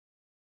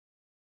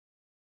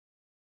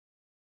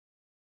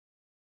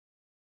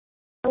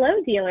Hello,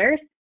 dealers.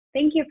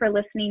 Thank you for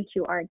listening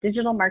to our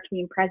digital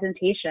marketing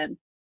presentation.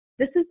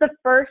 This is the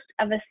first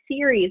of a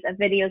series of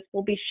videos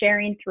we'll be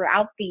sharing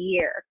throughout the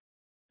year.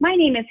 My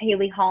name is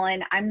Haley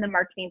Holland. I'm the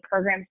Marketing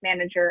Programs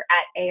Manager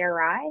at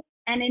ARI,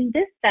 and in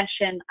this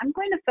session, I'm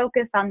going to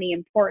focus on the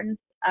importance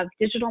of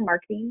digital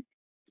marketing,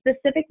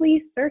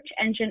 specifically search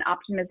engine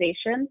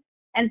optimization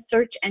and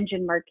search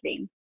engine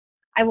marketing.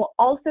 I will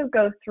also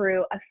go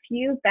through a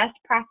few best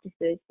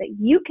practices that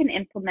you can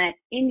implement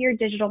in your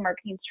digital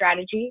marketing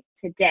strategy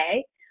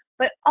today,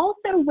 but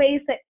also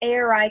ways that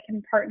ARI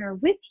can partner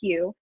with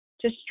you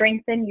to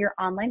strengthen your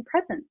online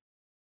presence.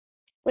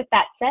 With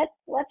that said,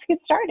 let's get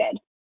started.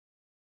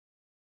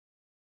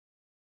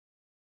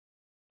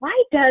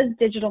 Why does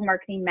digital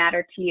marketing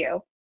matter to you?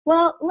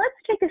 Well, let's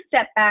take a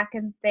step back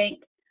and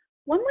think,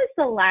 when was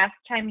the last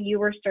time you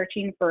were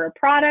searching for a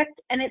product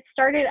and it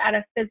started at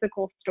a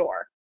physical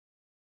store?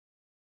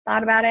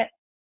 Thought about it?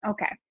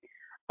 Okay.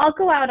 I'll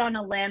go out on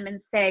a limb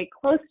and say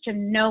close to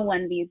no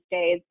one these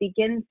days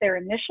begins their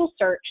initial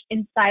search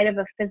inside of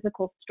a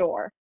physical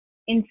store.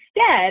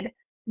 Instead,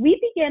 we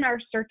begin our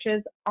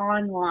searches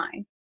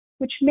online,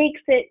 which makes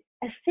it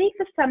a safe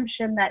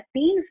assumption that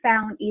being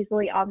found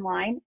easily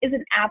online is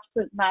an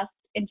absolute must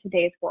in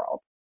today's world.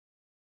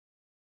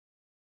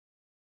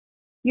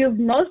 You've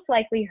most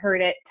likely heard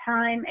it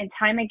time and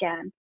time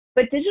again,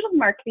 but digital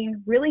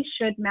marketing really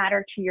should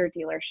matter to your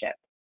dealership.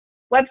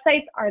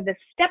 Websites are the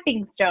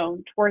stepping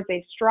stone towards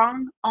a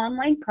strong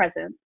online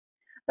presence,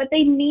 but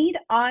they need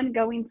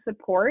ongoing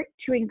support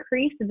to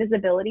increase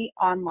visibility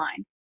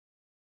online.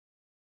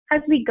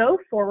 As we go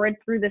forward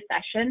through the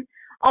session,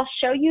 I'll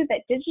show you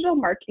that digital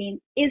marketing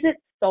isn't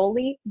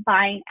solely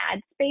buying ad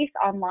space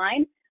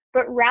online,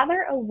 but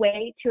rather a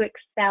way to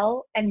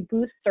excel and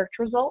boost search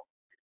results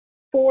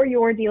for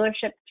your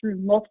dealership through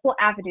multiple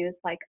avenues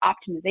like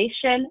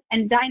optimization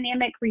and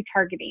dynamic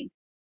retargeting.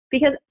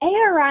 Because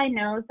ARI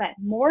knows that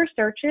more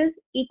searches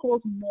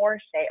equals more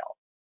sales.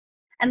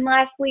 And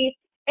lastly,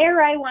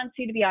 ARI wants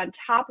you to be on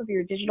top of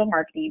your digital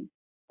marketing.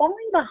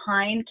 Falling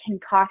behind can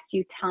cost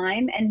you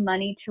time and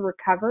money to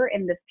recover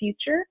in the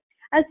future,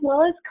 as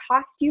well as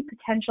cost you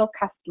potential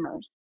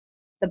customers.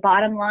 The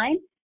bottom line,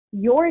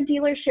 your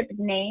dealership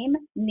name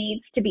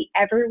needs to be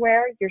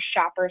everywhere your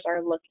shoppers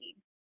are looking.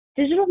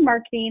 Digital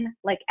marketing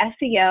like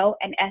SEO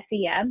and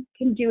SEM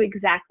can do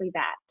exactly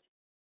that.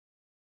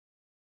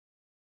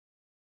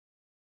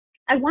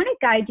 I want to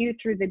guide you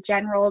through the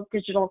general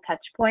digital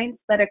touch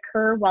points that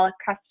occur while a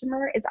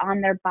customer is on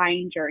their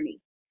buying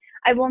journey.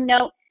 I will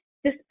note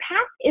this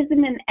path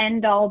isn't an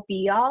end-all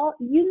be-all.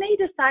 You may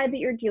decide that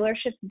your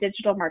dealership's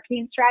digital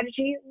marketing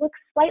strategy looks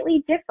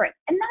slightly different,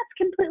 and that's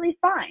completely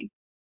fine.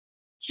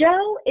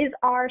 Joe is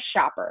our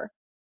shopper,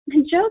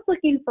 and Joe's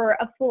looking for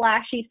a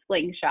flashy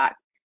slingshot.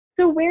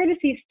 So where does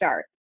he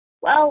start?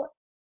 Well,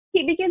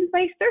 he begins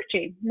by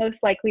searching, most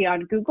likely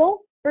on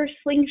Google, for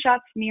slingshots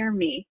near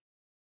me.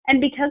 And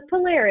because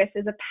Polaris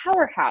is a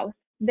powerhouse,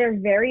 their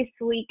very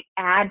sleek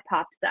ad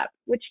pops up,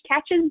 which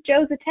catches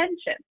Joe's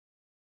attention.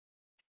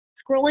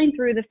 Scrolling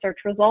through the search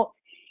results,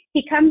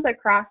 he comes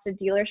across the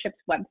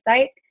dealership's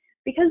website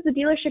because the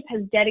dealership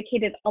has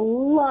dedicated a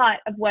lot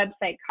of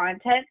website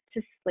content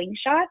to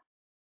Slingshot,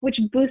 which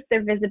boosts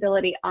their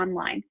visibility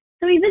online.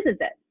 So he visits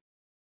it,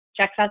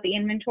 checks out the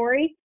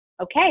inventory.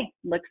 Okay,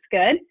 looks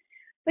good,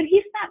 but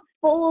he's not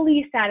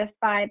fully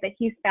satisfied that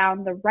he's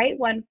found the right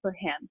one for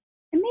him.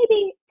 And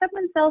maybe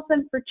someone sells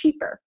them for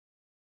cheaper.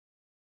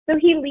 So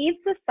he leaves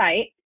the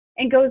site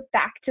and goes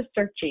back to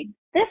searching.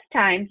 This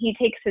time, he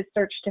takes his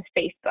search to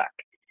Facebook.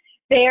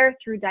 There,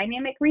 through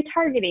dynamic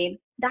retargeting,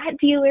 that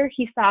dealer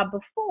he saw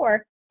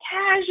before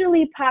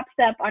casually pops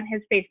up on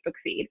his Facebook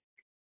feed.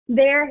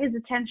 There, his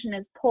attention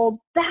is pulled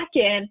back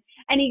in,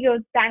 and he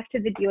goes back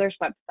to the dealer's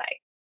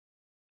website.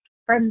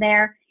 From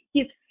there,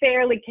 he's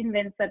fairly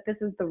convinced that this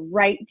is the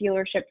right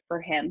dealership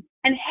for him.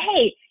 And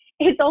hey,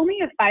 it's only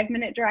a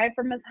 5-minute drive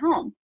from his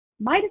home.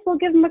 Might as well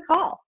give him a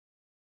call.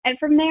 And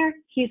from there,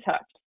 he's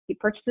hooked. He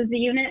purchases the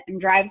unit and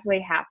drives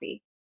away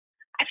happy.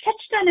 I've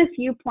touched on a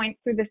few points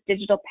through this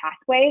digital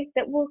pathway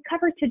that we'll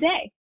cover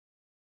today.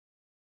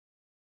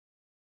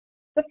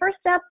 The first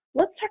step,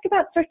 let's talk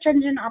about search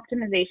engine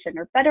optimization,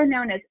 or better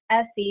known as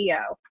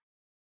SEO.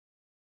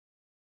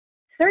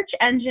 Search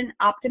engine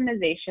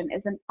optimization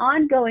is an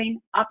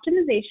ongoing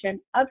optimization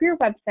of your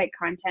website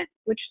content,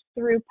 which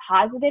through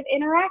positive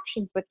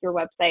interactions with your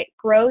website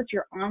grows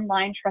your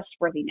online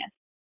trustworthiness.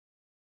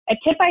 A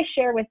tip I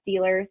share with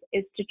dealers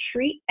is to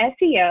treat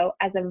SEO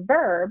as a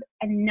verb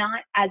and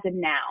not as a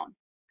noun,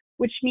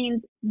 which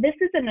means this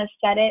isn't a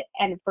set it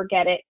and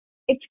forget it.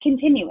 It's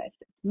continuous,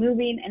 it's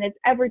moving, and it's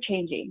ever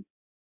changing.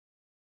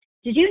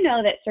 Did you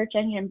know that search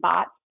engine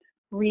bots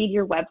read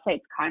your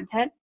website's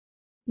content?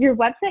 Your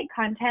website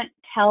content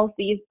tells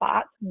these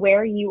bots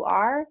where you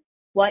are,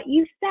 what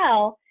you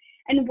sell,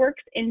 and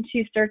works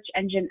into search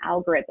engine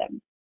algorithms.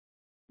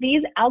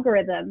 These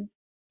algorithms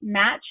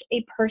match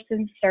a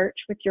person's search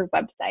with your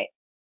website.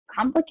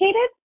 Complicated?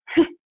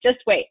 Just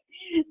wait.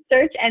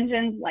 Search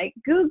engines like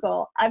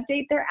Google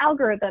update their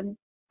algorithms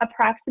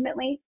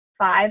approximately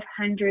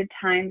 500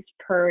 times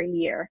per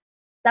year,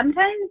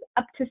 sometimes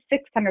up to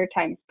 600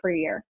 times per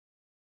year.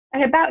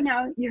 And about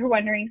now, you're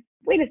wondering,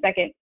 wait a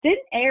second,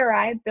 didn't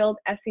ARI build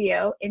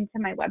SEO into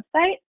my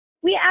website?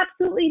 We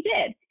absolutely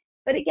did.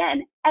 But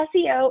again,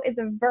 SEO is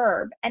a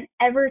verb and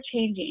ever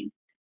changing.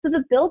 So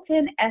the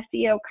built-in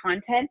SEO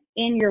content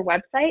in your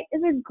website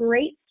is a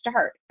great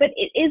start, but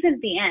it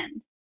isn't the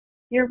end.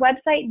 Your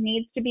website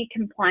needs to be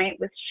compliant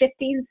with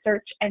shifting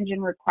search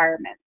engine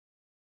requirements.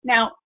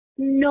 Now,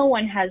 no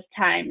one has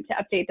time to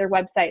update their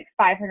website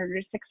 500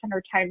 or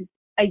 600 times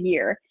a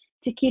year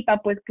to keep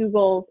up with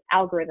Google's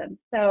algorithms.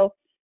 So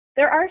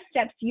there are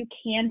steps you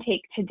can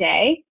take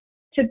today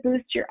to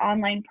boost your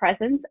online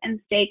presence and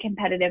stay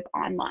competitive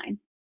online.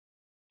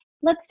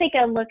 Let's take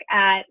a look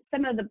at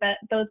some of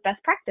those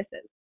best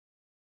practices.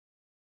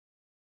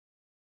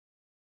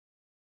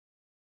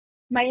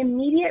 My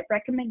immediate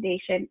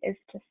recommendation is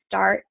to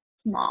start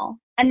small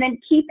and then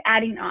keep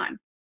adding on.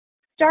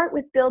 Start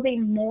with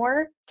building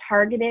more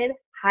targeted,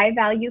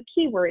 high-value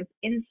keywords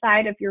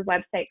inside of your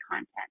website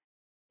content.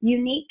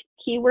 Unique,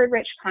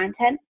 keyword-rich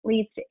content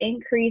leads to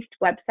increased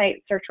website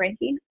search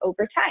ranking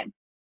over time.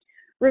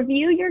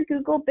 Review your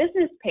Google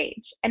business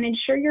page and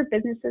ensure your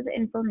business's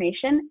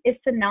information is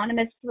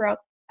synonymous throughout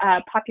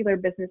popular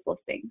business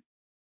listings.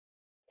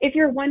 If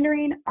you're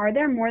wondering, are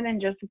there more than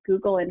just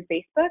Google and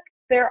Facebook?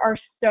 There are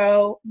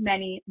so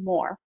many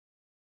more.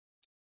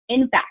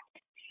 In fact,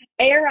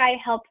 ARI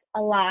helps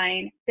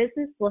align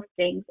business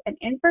listings and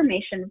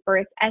information for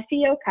its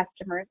SEO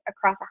customers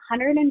across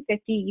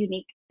 150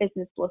 unique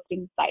business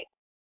listing sites.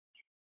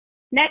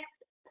 Next,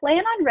 plan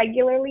on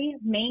regularly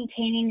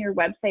maintaining your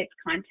website's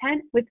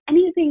content with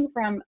anything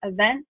from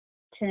events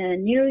to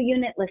new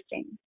unit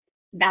listings.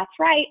 That's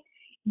right,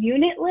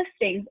 unit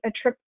listings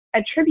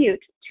attribute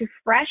to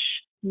fresh,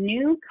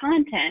 new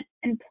content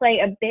and play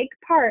a big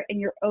part in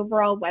your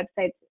overall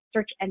website's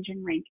search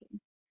engine ranking.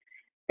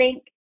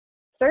 Think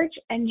search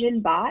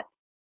engine bots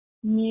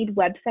need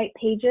website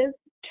pages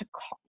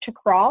to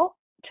crawl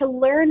to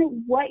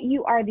learn what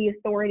you are the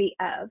authority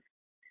of.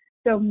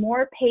 So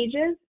more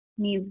pages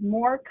means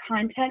more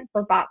content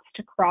for bots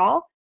to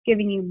crawl,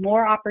 giving you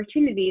more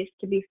opportunities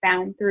to be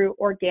found through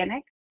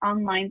organic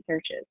online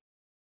searches.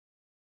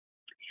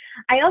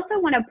 I also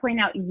want to point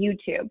out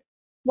YouTube.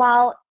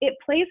 While it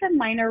plays a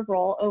minor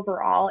role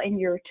overall in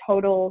your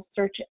total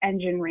search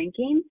engine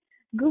ranking,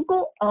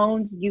 Google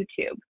owns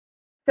YouTube.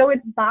 So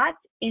its bots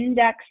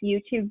index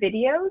YouTube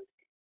videos,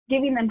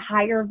 giving them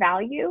higher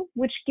value,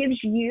 which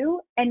gives you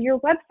and your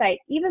website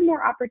even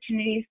more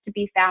opportunities to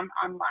be found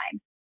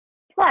online.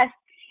 Plus,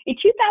 a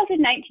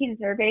 2019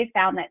 survey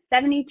found that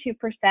 72%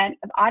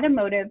 of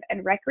automotive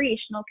and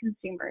recreational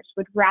consumers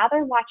would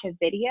rather watch a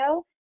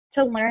video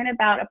to learn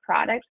about a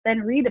product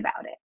than read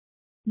about it.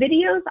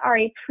 Videos are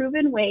a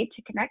proven way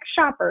to connect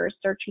shoppers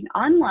searching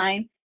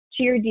online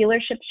to your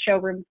dealership's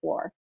showroom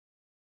floor.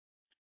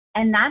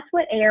 And that's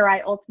what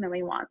ARI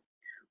ultimately wants.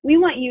 We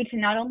want you to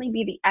not only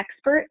be the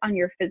expert on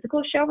your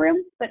physical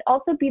showroom, but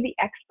also be the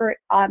expert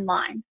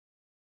online.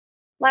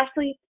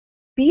 Lastly,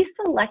 be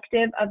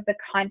selective of the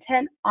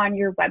content on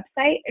your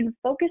website and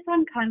focus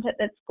on content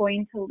that's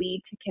going to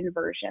lead to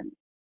conversions.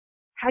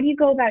 How do you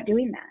go about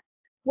doing that?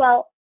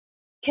 Well,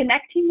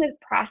 connecting with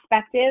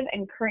prospective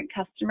and current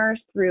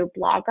customers through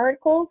blog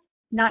articles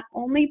not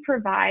only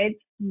provides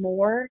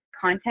more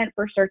content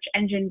for search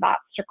engine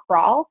bots to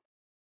crawl,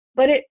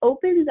 but it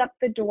opens up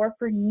the door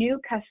for new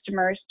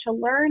customers to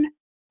learn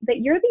that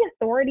you're the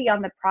authority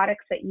on the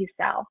products that you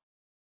sell.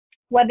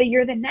 Whether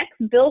you're the next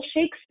Bill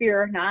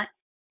Shakespeare or not,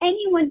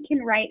 anyone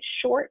can write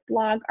short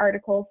blog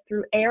articles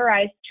through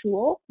ARI's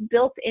tool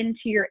built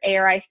into your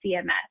ARI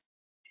CMS.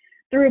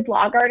 Through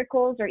blog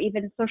articles or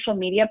even social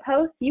media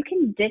posts, you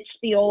can ditch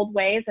the old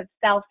ways of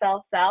sell,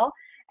 sell, sell,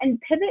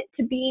 and pivot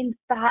to being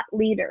thought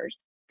leaders,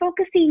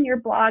 focusing your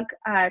blog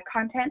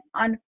content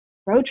on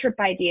road trip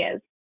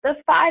ideas, the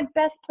 5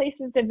 best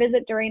places to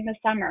visit during the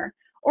summer,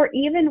 or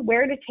even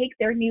where to take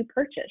their new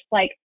purchase,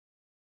 like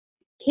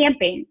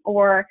camping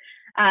or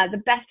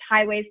the best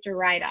highways to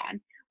ride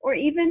on, or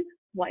even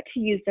what to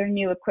use their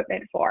new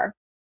equipment for.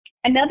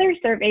 Another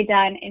survey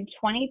done in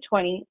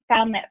 2020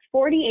 found that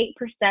 48%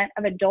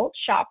 of adult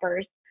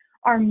shoppers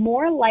are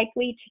more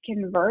likely to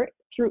convert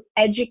through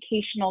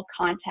educational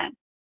content.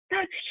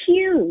 That's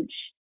huge.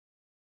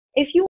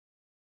 If you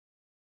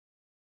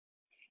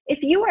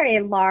are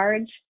a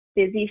large,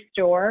 busy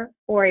store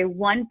or a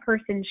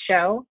one-person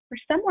show or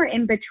somewhere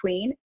in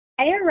between,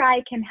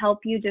 ARI can help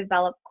you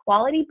develop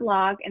quality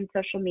blog and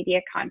social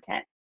media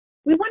content.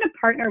 We want to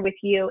partner with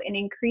you in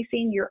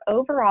increasing your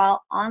overall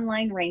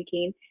online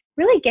ranking,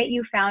 really get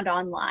you found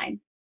online.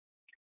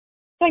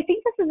 So I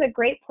think this is a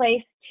great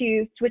place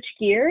to switch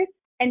gears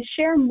and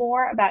share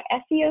more about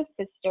SEO's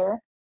sister,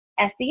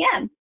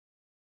 SEM.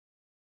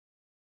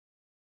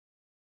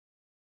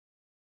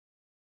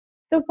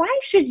 So why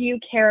should you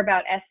care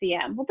about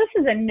SEM? Well, this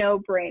is a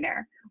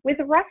no-brainer. With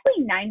roughly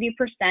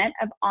 90%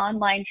 of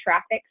online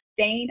traffic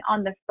staying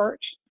on the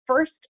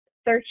first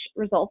search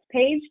results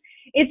page,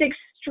 it's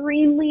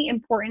extremely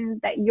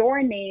important that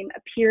your name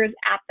appears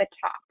at the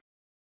top.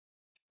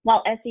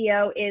 While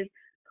SEO is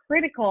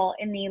critical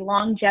in the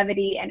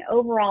longevity and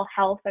overall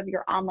health of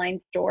your online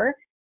store,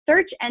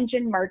 search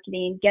engine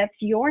marketing gets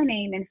your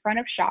name in front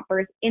of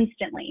shoppers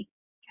instantly.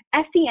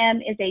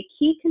 SEM is a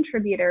key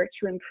contributor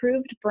to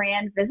improved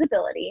brand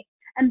visibility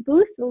and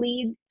boosts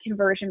lead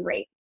conversion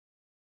rate.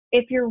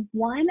 If you're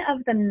one of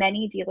the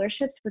many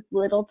dealerships with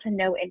little to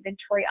no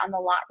inventory on the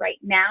lot right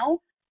now,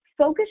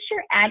 focus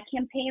your ad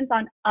campaigns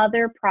on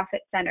other profit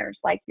centers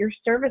like your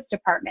service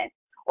department,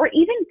 or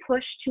even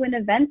push to an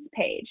events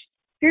page.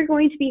 If you're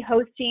going to be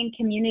hosting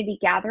community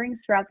gatherings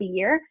throughout the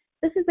year,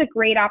 this is a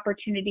great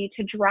opportunity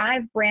to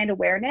drive brand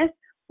awareness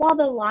while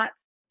the lot's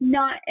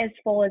not as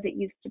full as it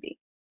used to be.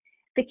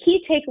 The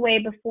key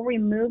takeaway before we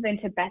move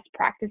into best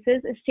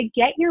practices is to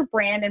get your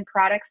brand and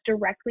products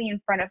directly in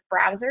front of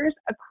browsers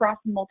across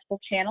multiple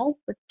channels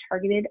with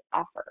targeted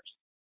offers.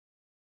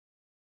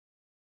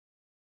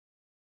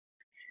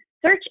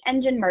 Search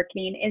engine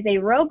marketing is a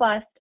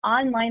robust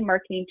online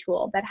marketing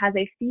tool that has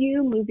a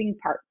few moving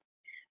parts,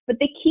 but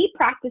the key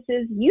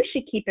practices you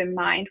should keep in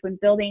mind when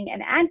building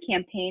an ad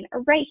campaign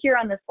are right here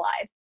on the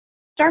slide.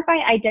 Start by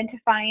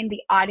identifying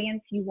the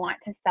audience you want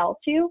to sell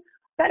to,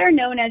 better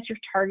known as your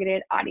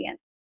targeted audience.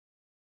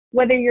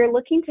 Whether you're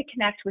looking to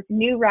connect with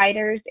new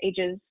riders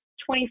ages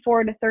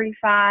 24 to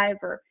 35,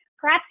 or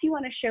perhaps you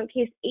want to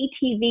showcase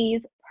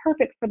ATVs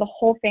perfect for the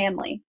whole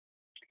family.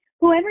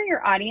 Whoever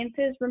your audience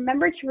is,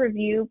 remember to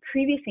review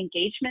previous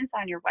engagements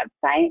on your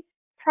website,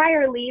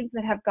 prior leads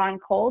that have gone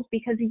cold,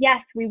 because yes,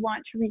 we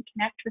want to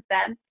reconnect with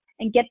them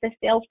and get the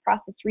sales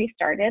process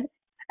restarted,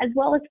 as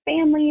well as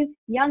families,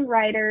 young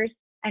riders,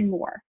 and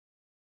more.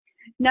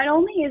 Not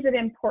only is it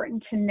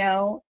important to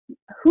know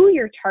who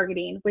you're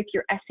targeting with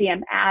your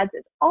SEM ads,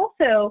 it's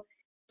also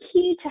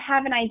key to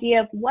have an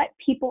idea of what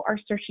people are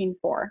searching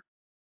for.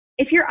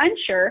 If you're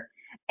unsure,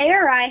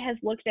 ARI has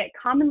looked at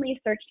commonly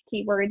searched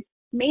keywords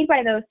made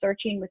by those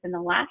searching within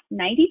the last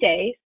 90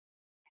 days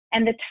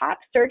and the top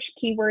search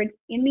keywords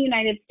in the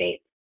United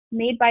States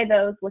made by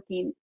those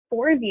looking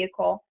for a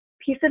vehicle,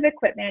 piece of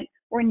equipment,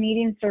 or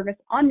needing service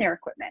on their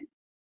equipment.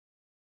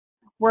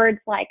 Words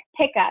like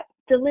pickup,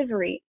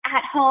 delivery,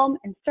 at home,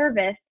 and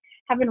service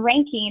have been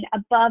ranking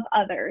above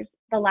others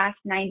the last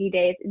 90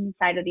 days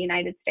inside of the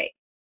United States.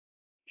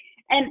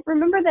 And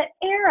remember that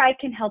ARI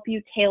can help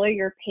you tailor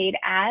your paid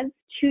ads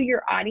to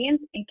your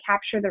audience and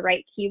capture the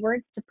right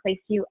keywords to place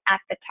you at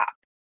the top.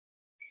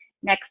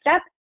 Next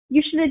up,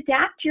 you should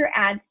adapt your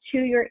ads to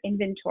your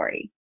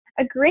inventory.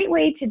 A great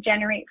way to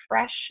generate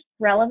fresh,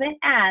 relevant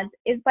ads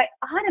is by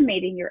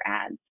automating your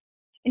ads.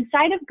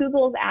 Inside of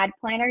Google's Ad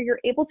Planner, you're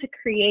able to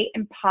create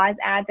and pause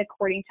ads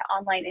according to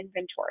online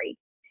inventory.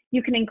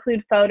 You can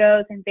include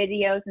photos and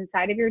videos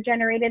inside of your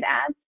generated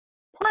ads.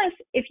 Plus,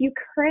 if you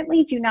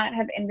currently do not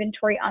have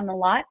inventory on the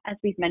lot, as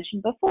we've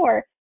mentioned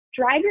before,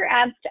 drive your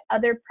ads to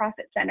other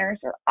profit centers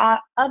or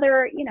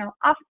other,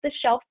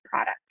 off-the-shelf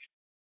products.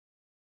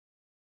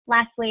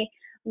 Lastly,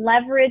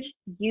 leverage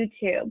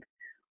YouTube.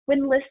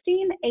 When a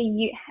listing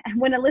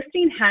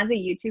has a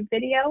YouTube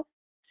video,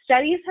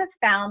 studies have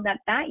found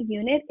that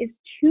unit is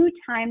 2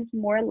 times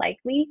more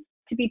likely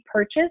to be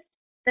purchased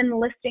than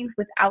listings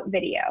without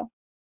video.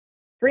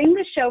 Bring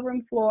the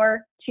showroom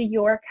floor to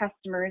your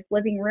customers'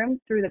 living room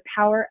through the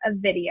power of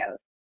videos.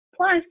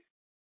 Plus,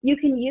 you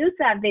can use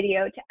that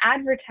video to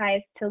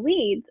advertise to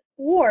leads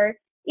or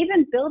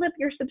even build up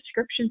your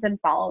subscriptions and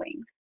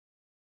followings.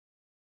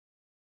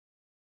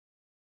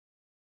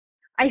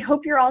 I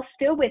hope you're all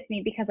still with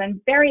me because I'm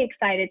very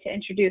excited to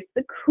introduce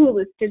the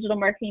coolest digital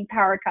marketing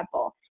power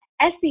couple,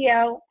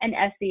 SEO and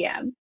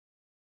SEM.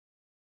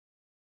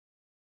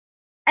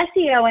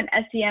 SEO and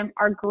SEM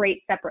are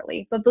great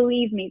separately, but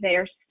believe me, they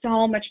are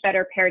so much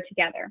better paired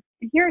together.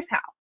 And here's how.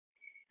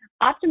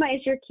 Optimize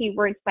your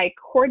keywords by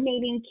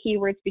coordinating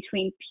keywords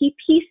between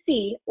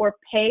PPC or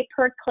pay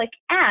per click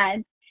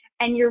ads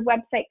and your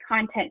website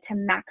content to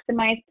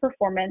maximize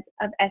performance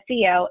of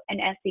SEO and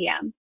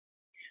SEM.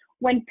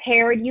 When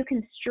paired, you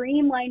can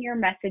streamline your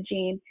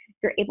messaging.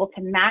 You're able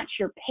to match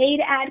your paid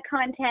ad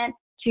content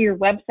to your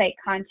website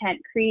content,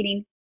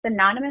 creating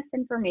synonymous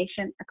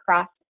information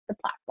across the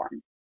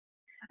platform.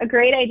 A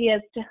great idea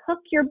is to hook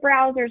your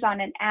browsers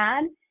on an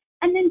ad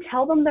and then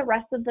tell them the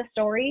rest of the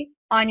story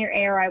on your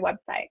ARI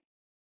website.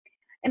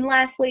 And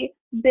lastly,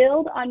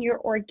 build on your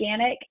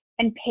organic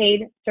and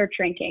paid search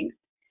rankings.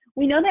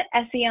 We know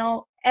that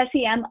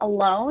SEM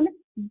alone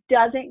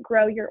doesn't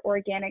grow your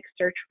organic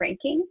search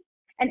rankings,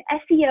 and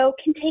SEO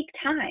can take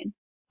time,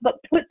 but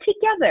put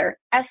together,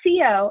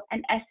 SEO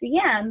and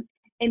SEM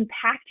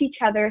impact each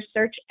other's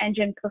search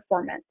engine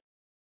performance.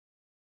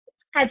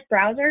 As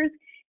browsers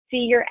see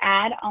your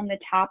ad on the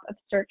top of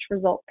search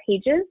result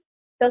pages,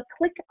 they'll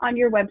click on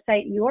your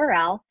website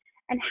URL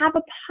and have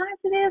a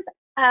positive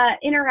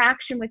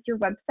interaction with your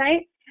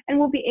website, and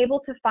will be able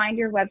to find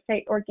your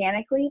website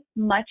organically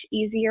much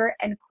easier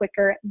and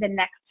quicker the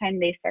next time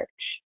they search.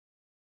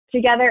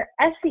 Together,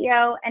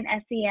 SEO and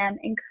SEM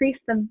increase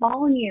the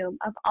volume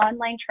of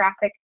online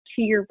traffic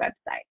to your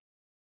website.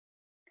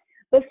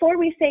 Before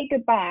we say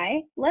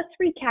goodbye, let's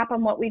recap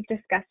on what we've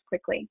discussed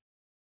quickly.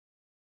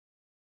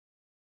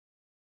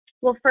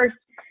 Well, first,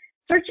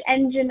 search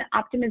engine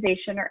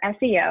optimization or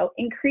SEO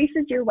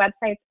increases your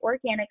website's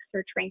organic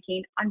search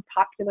ranking on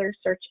popular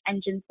search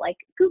engines like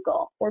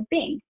Google or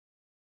Bing.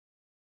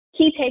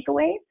 Key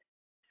takeaways: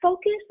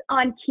 focus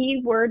on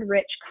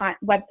keyword-rich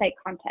website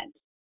content.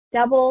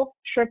 Double,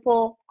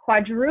 triple,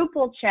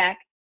 quadruple check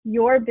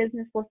your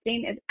business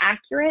listing is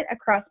accurate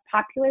across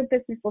popular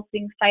business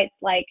listing sites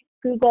like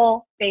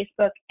Google,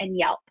 Facebook, and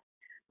Yelp.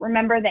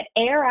 Remember that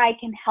ARI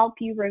can help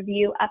you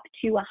review up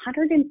to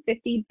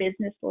 150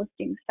 business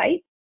listing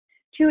sites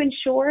to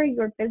ensure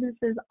your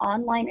business's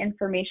online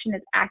information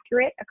is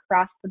accurate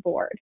across the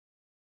board.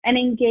 And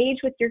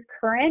engage with your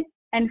current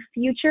and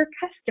future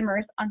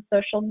customers on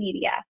social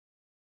media.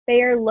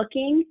 They are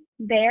looking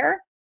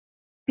there,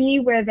 be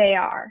where they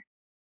are.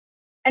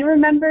 And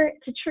remember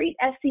to treat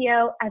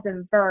SEO as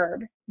a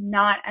verb,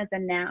 not as a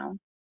noun.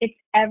 It's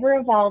ever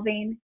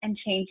evolving and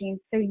changing,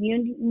 so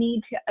you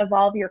need to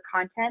evolve your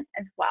content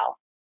as well.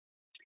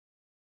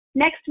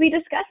 Next, we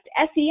discussed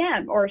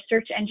SEM, or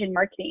search engine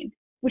marketing,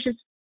 which is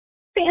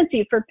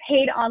fancy for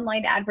paid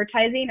online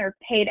advertising or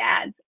paid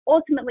ads,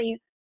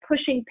 ultimately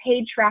pushing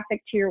paid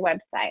traffic to your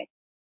website.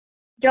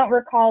 Don't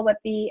recall what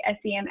the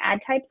SEM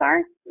ad types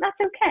are? That's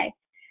okay.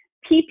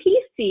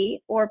 PPC,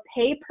 or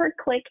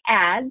pay-per-click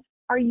ads,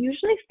 are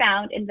usually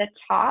found in the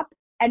top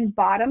and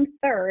bottom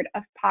third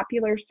of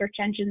popular search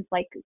engines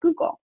like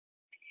Google.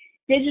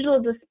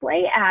 Digital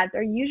display ads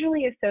are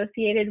usually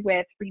associated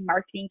with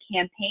remarketing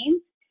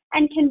campaigns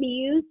and can be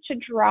used to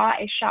draw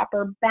a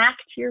shopper back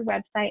to your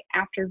website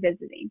after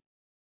visiting.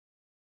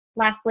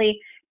 Lastly,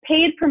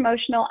 paid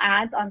promotional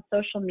ads on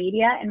social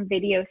media and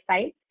video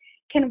sites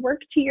can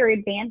work to your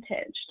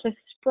advantage to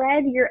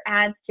spread your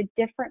ads to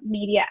different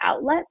media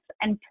outlets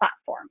and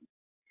platforms.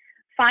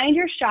 Find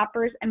your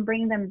shoppers and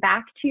bring them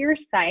back to your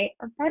site,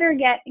 or better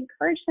yet,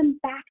 encourage them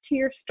back to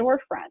your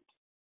storefront.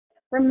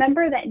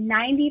 Remember that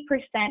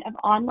 90% of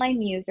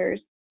online users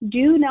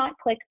do not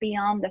click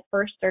beyond the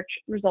first search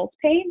results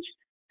page,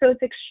 so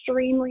it's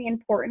extremely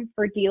important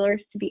for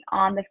dealers to be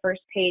on the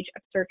first page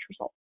of search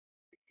results.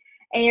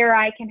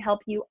 ARI can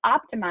help you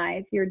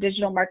optimize your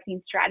digital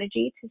marketing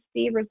strategy to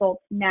see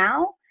results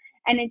now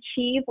and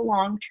achieve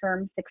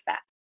long-term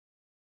success.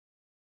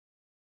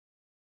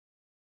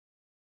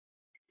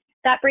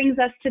 That brings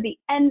us to the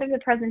end of the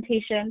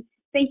presentation.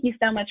 Thank you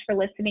so much for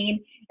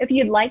listening. If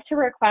you'd like to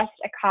request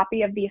a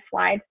copy of these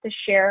slides to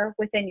share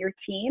within your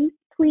team,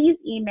 please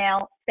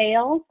email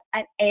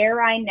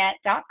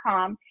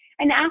sales@arinet.com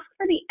and ask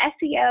for the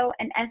SEO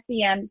and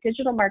SEM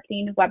digital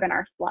marketing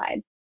webinar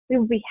slides. We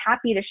will be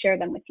happy to share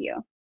them with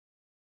you.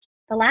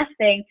 The last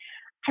thing,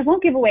 I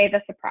won't give away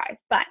the surprise,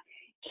 but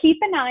keep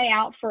an eye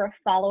out for a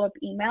follow-up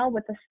email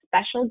with a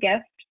special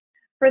gift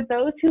for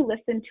those who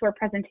listened to our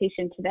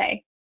presentation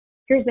today.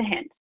 Here's a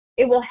hint.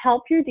 It will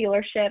help your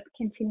dealership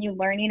continue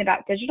learning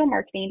about digital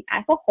marketing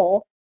as a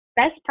whole,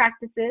 best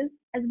practices,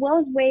 as well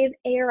as ways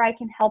ARI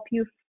can help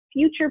you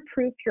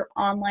future-proof your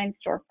online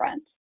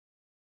storefront.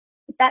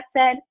 With that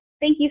said,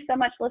 thank you so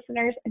much,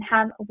 listeners, and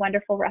have a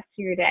wonderful rest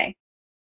of your day.